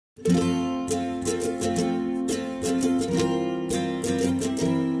I'm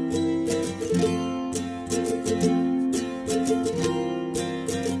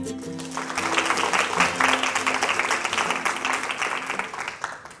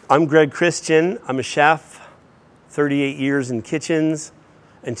Greg Christian. I'm a chef, 38 years in kitchens,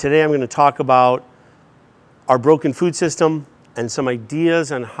 and today I'm going to talk about our broken food system and some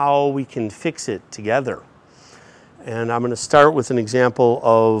ideas on how we can fix it together. And I'm going to start with an example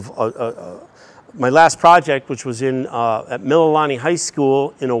of my last project, which was at Mililani High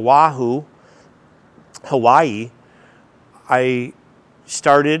School in Oahu, Hawaii. I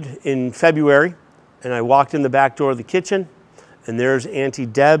started in February, and I walked in the back door of the kitchen, and there's Auntie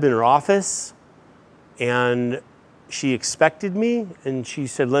Deb in her office, and she expected me, and she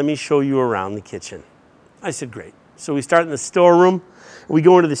said, "Let me show you around the kitchen." I said, "Great." So we start in the storeroom. We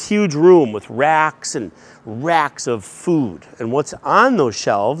go into this huge room with racks and racks of food, and what's on those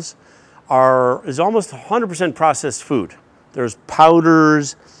shelves is almost 100% processed food. There's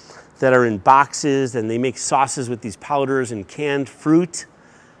powders that are in boxes, and they make sauces with these powders, and canned fruit.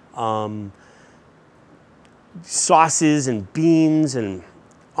 Sauces and beans, and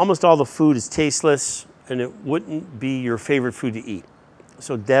almost all the food is tasteless, and it wouldn't be your favorite food to eat.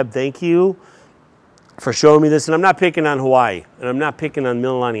 So Deb, thank you for showing me this. And I'm not picking on Hawaii, and I'm not picking on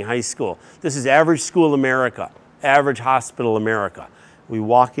Mililani High School. This is average school America, average hospital America. We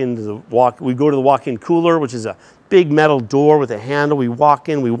go to the walk-in cooler, which is a big metal door with a handle. We walk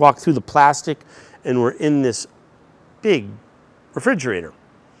in, we walk through the plastic, and we're in this big refrigerator.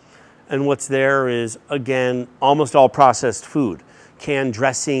 And what's there is, again, almost all processed food. Canned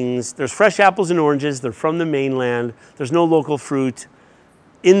dressings. There's fresh apples and oranges. They're from the mainland. There's no local fruit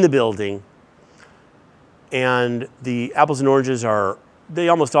in the building. And the apples and oranges they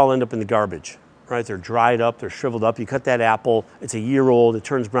almost all end up in the garbage, right? They're dried up, they're shriveled up. You cut that apple, it's a year old, it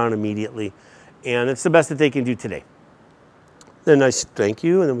turns brown immediately. And it's the best that they can do today. Then I said, thank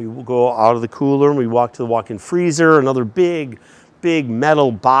you. And then we will go out of the cooler and we walk to the walk-in freezer, another big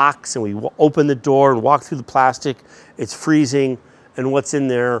metal box, and we open the door and walk through the plastic. It's freezing, and what's in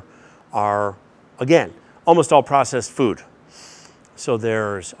there are, again, almost all processed food. So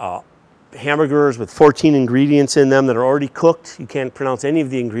there's hamburgers with 14 ingredients in them that are already cooked. You can't pronounce any of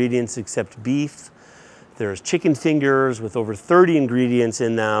the ingredients except beef. There's chicken fingers with over 30 ingredients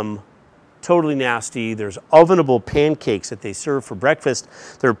in them, totally nasty. There's ovenable pancakes that they serve for breakfast.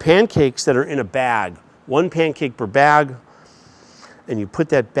 There are pancakes that are in a bag, one pancake per bag. And you put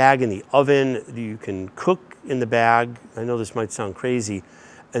that bag in the oven. You can cook in the bag. I know this might sound crazy.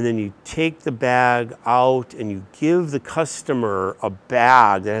 And then you take the bag out and you give the customer a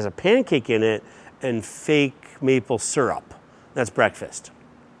bag that has a pancake in it and fake maple syrup. That's breakfast.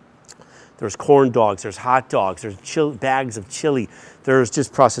 There's corn dogs, there's hot dogs, there's bags of chili. There's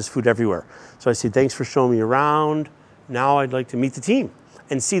just processed food everywhere. So I said, thanks for showing me around. Now I'd like to meet the team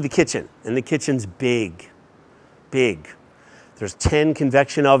and see the kitchen. And the kitchen's big. There's 10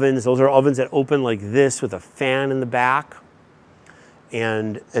 convection ovens. Those are ovens that open like this with a fan in the back.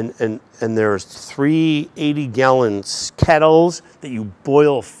 And there's 3 80-gallon kettles that you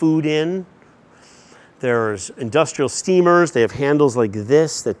boil food in. There's industrial steamers. They have handles like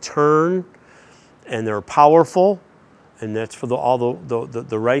this that turn, and they're powerful. And that's for all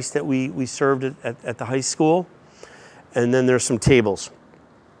the rice that we served at the high school. And then there's some tables.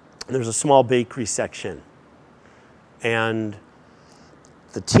 There's a small bakery section. And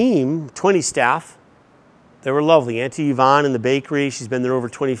the team, 20 staff, they were lovely. Auntie Yvonne in the bakery, she's been there over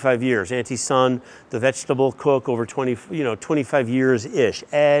 25 years. Auntie Son, the vegetable cook, over 25 years-ish.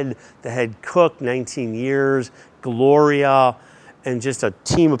 Ed, the head cook, 19 years. Gloria, and just a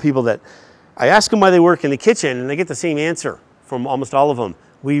team of people that, I ask them why they work in the kitchen, and I get the same answer from almost all of them.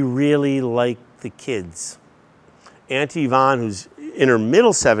 We really like the kids. Auntie Yvonne, who's in her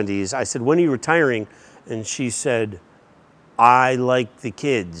middle 70s, I said, when are you retiring? And she said, I like the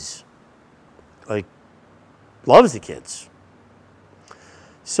kids. Like, loves the kids.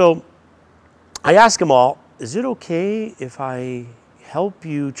 So I ask them all, is it okay if I help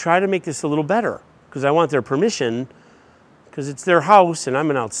you try to make this a little better? Because I want their permission, because it's their house and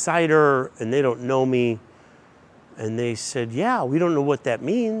I'm an outsider and they don't know me. And they said, yeah, we don't know what that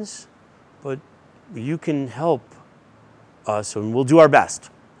means, but you can help us and we'll do our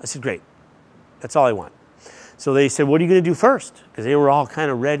best. I said, great. That's all I want. So they said, what are you going to do first? Because they were all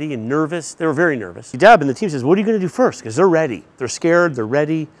kind of ready and nervous. They were very nervous. Deb and the team says, what are you going to do first? Because they're ready. They're scared. They're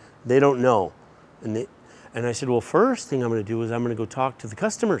ready. They don't know. And I said, well, first thing I'm going to do is I'm going to go talk to the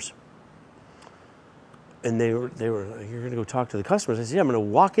customers. And they were, you're going to go talk to the customers. I said, yeah, I'm going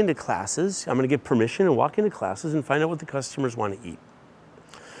to walk into classes. I'm going to get permission and walk into classes and find out what the customers want to eat.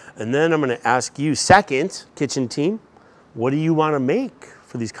 And then I'm going to ask you, second, kitchen team, what do you want to make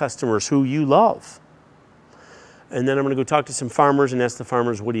for these customers who you love? And then I'm going to go talk to some farmers and ask the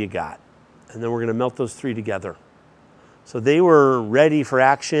farmers, what do you got? And then we're going to melt those three together. So they were ready for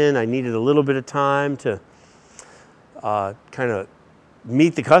action. I needed a little bit of time to kind of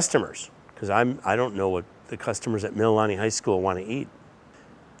meet the customers, because I don't know what the customers at Mililani High School want to eat.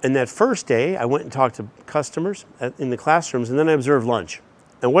 And that first day, I went and talked to customers in the classrooms, and then I observed lunch.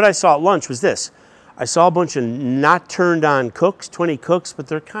 And what I saw at lunch was this. I saw a bunch of not turned on cooks, 20 cooks, but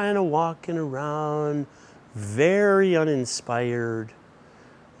they're kind of walking around, very uninspired,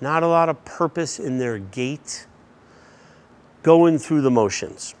 not a lot of purpose in their gait, going through the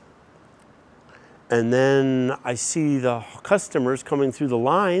motions. And then I see the customers coming through the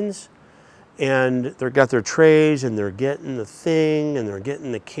lines, and they've got their trays, and they're getting the thing, and they're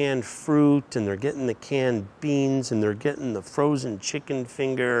getting the canned fruit, and they're getting the canned beans, and they're getting the frozen chicken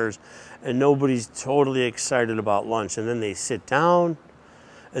fingers, and nobody's totally excited about lunch. And then they sit down,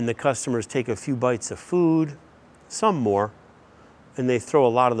 and the customers take a few bites of food, some more, and they throw a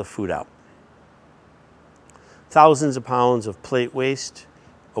lot of the food out. Thousands of pounds of plate waste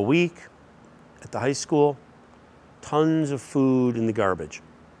a week at the high school, tons of food in the garbage.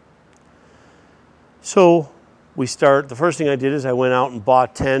 So the first thing I did is I went out and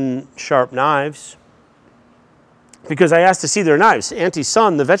bought 10 sharp knives, because I asked to see their knives. Auntie's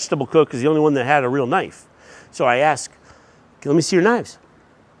son, the vegetable cook, is the only one that had a real knife. So I asked, let me see your knives.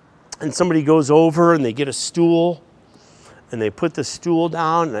 And somebody goes over and they get a stool, and they put the stool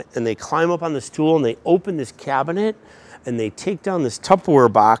down, and they climb up on the stool, and they open this cabinet, and they take down this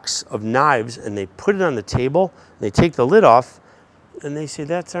Tupperware box of knives, and they put it on the table, and they take the lid off, and they say,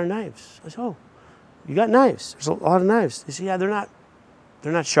 that's our knives. I said, oh, you got knives. There's a lot of knives. They said, yeah, they're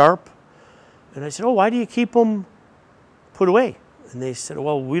not sharp. And I said, oh, why do you keep them put away? And they said,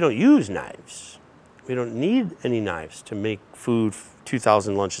 well, we don't use knives. We don't need any knives to make food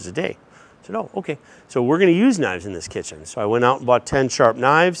 2,000 lunches a day. I said, oh, okay. So we're going to use knives in this kitchen. So I went out and bought 10 sharp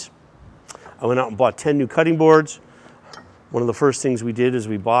knives. I went out and bought 10 new cutting boards. One of the first things we did is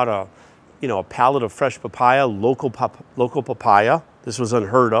we bought a pallet of fresh papaya, local papaya. This was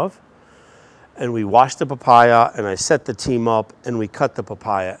unheard of. And we washed the papaya, and I set the team up, and we cut the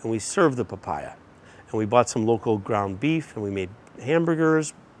papaya, and we served the papaya. And we bought some local ground beef, and we made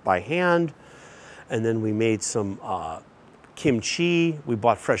hamburgers by hand. And then we made some kimchi. We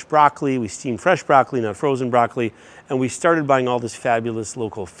bought fresh broccoli. We steamed fresh broccoli, not frozen broccoli. And we started buying all this fabulous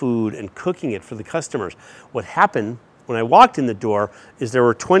local food and cooking it for the customers. What happened when I walked in the door is there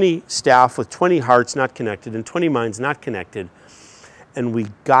were 20 staff with 20 hearts not connected and 20 minds not connected. And we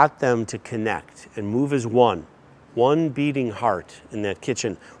got them to connect and move as one beating heart in that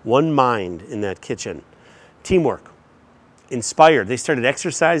kitchen, one mind in that kitchen. Teamwork, inspired. They started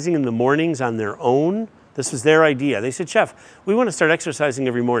exercising in the mornings on their own. This was their idea. They said, Chef, we want to start exercising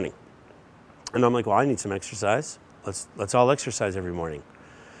every morning. And I'm like, well, I need some exercise. Let's all exercise every morning.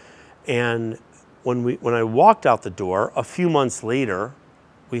 And when I walked out the door, a few months later,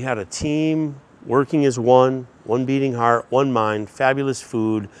 we had a team working as one beating heart, one mind, fabulous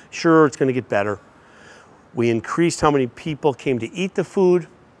food. Sure, it's going to get better. We increased how many people came to eat the food.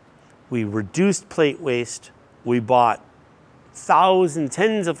 We reduced plate waste. We bought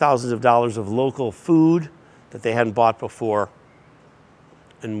tens of thousands of dollars of local food that they hadn't bought before.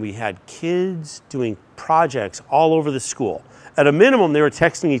 And we had kids doing projects all over the school. At a minimum, they were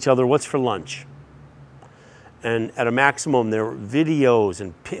texting each other, what's for lunch? And at a maximum, there were videos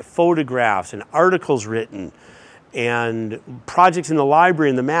and photographs and articles written and projects in the library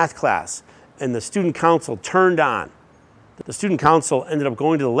in the math class. And the student council turned on. The student council ended up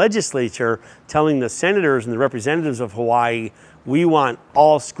going to the legislature telling the senators and the representatives of Hawaii, we want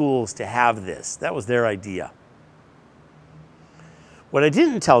all schools to have this. That was their idea. What I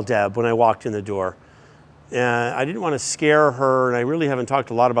didn't tell Deb when I walked in the door, I didn't want to scare her, and I really haven't talked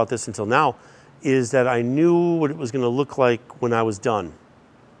a lot about this until now, is that I knew what it was going to look like when I was done.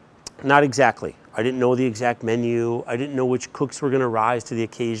 Not exactly. I didn't know the exact menu. I didn't know which cooks were going to rise to the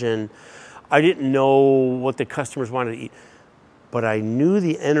occasion. I didn't know what the customers wanted to eat. But I knew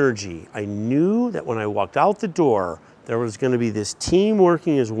the energy. I knew that when I walked out the door, there was going to be this team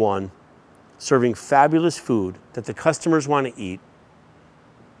working as one, serving fabulous food that the customers want to eat.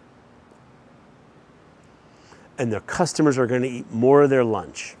 And the customers are going to eat more of their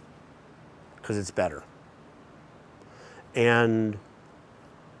lunch because it's better. And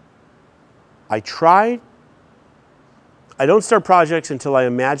I don't start projects until I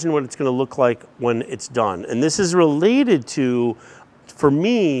imagine what it's going to look like when it's done. And this is related to, for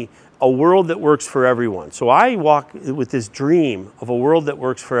me, a world that works for everyone. So I walk with this dream of a world that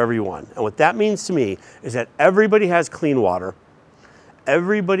works for everyone. And what that means to me is that everybody has clean water,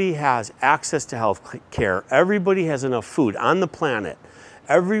 everybody has access to health care, everybody has enough food on the planet,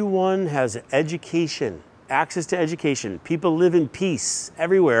 everyone has education, access to education, people live in peace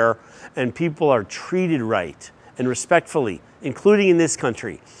everywhere, and people are treated right and respectfully, including in this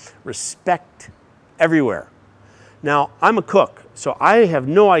country. Respect everywhere. Now, I'm a cook, so I have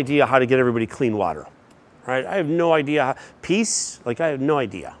no idea how to get everybody clean water, right? I have no idea. Peace, like I have no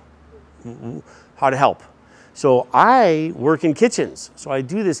idea how to help. So I work in kitchens. So I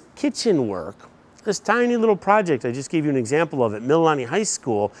do this kitchen work. This tiny little project, I just gave you an example of it, Mililani High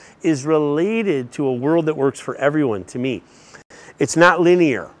School, is related to a world that works for everyone to me. It's not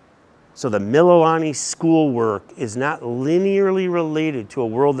linear. So the Mililani school work is not linearly related to a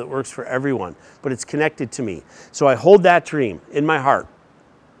world that works for everyone, but it's connected to me. So I hold that dream in my heart.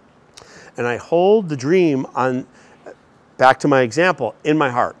 And I hold the dream on, back to my example, in my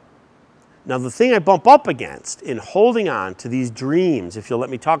heart. Now the thing I bump up against in holding on to these dreams, if you'll let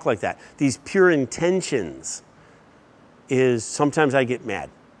me talk like that, these pure intentions, is sometimes I get mad.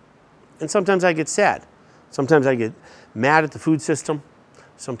 And sometimes I get sad. Sometimes I get mad at the food system.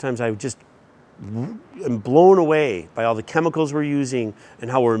 Sometimes I just am blown away by all the chemicals we're using and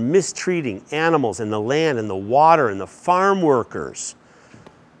how we're mistreating animals and the land and the water and the farm workers.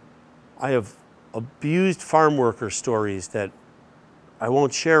 I have abused farm worker stories that I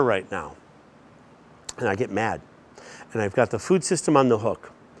won't share right now. And I get mad. And I've got the food system on the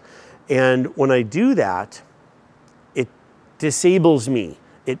hook. And when I do that, it disables me.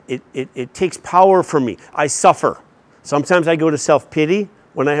 It takes power from me. I suffer. Sometimes I go to self-pity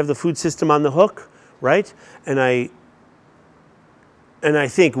when I have the food system on the hook, right? And I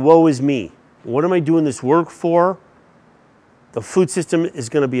think, woe is me. What am I doing this work for? The food system is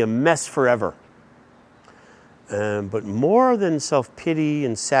going to be a mess forever. But more than self-pity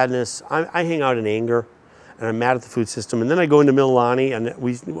and sadness, I hang out in anger, and I'm mad at the food system. And then I go into Mililani,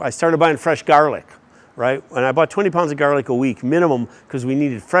 and I started buying fresh garlic, right? And I bought 20 pounds of garlic a week minimum because we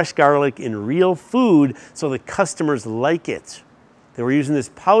needed fresh garlic in real food so the customers like it. They were using this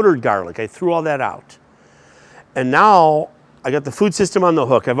powdered garlic. I threw all that out. And now I got the food system on the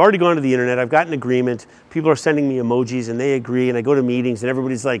hook. I've already gone to the internet. I've got an agreement. People are sending me emojis and they agree. And I go to meetings and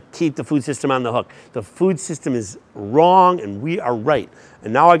everybody's like, keep the food system on the hook. The food system is wrong and we are right.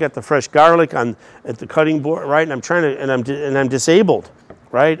 And now I got the fresh garlic at the cutting board, right? And I'm trying to, and I'm disabled,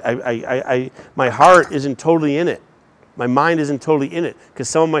 right? My heart isn't totally in it. My mind isn't totally in it because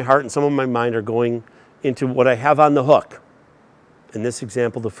some of my heart and some of my mind are going into what I have on the hook. In this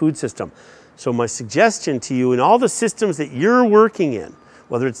example, the food system. So my suggestion to you in all the systems that you're working in,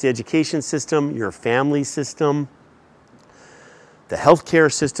 whether it's the education system, your family system, the healthcare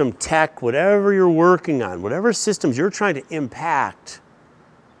system, tech, whatever you're working on, whatever systems you're trying to impact,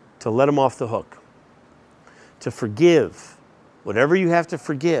 to let them off the hook, to forgive, whatever you have to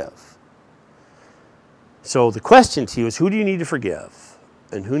forgive. So the question to you is, who do you need to forgive?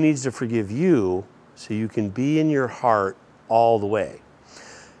 And who needs to forgive you so you can be in your heart all the way?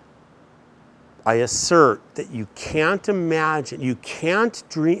 I assert that you can't imagine, you can't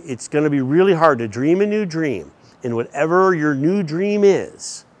dream, it's going to be really hard to dream a new dream in whatever your new dream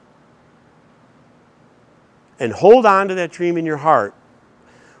is and hold on to that dream in your heart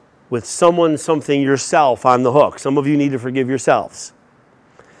with someone, something, yourself on the hook. Some of you need to forgive yourselves.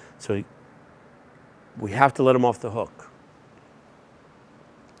 So we have to let them off the hook.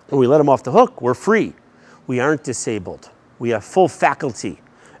 When we let them off the hook, we're free. We aren't disabled. We have full faculty.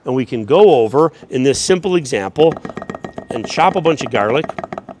 And we can go over, in this simple example, and chop a bunch of garlic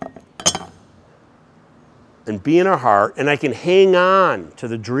and be in our heart, and I can hang on to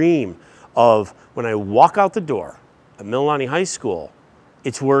the dream of when I walk out the door at Mililani High School,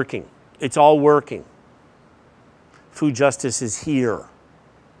 it's working. It's all working. Food justice is here,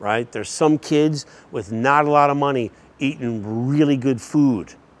 right? There's some kids with not a lot of money eating really good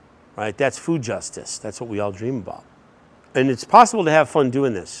food, right? That's food justice. That's what we all dream about. And it's possible to have fun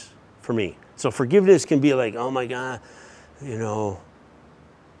doing this for me. So forgiveness can be like, oh my God, you know,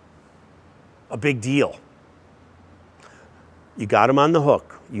 a big deal. You got them on the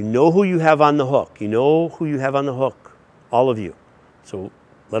hook. You know who you have on the hook. You know who you have on the hook, all of you. So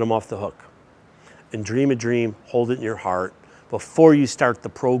let them off the hook. And dream a dream, hold it in your heart before you start the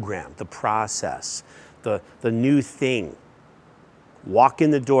program, the process, the new thing. Walk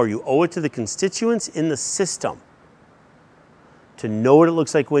in the door. You owe it to the constituents in the system to know what it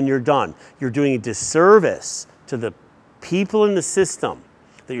looks like when you're done. You're doing a disservice to the people in the system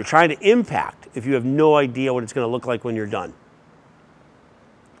that you're trying to impact if you have no idea what it's going to look like when you're done.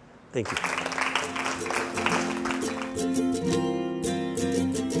 Thank you.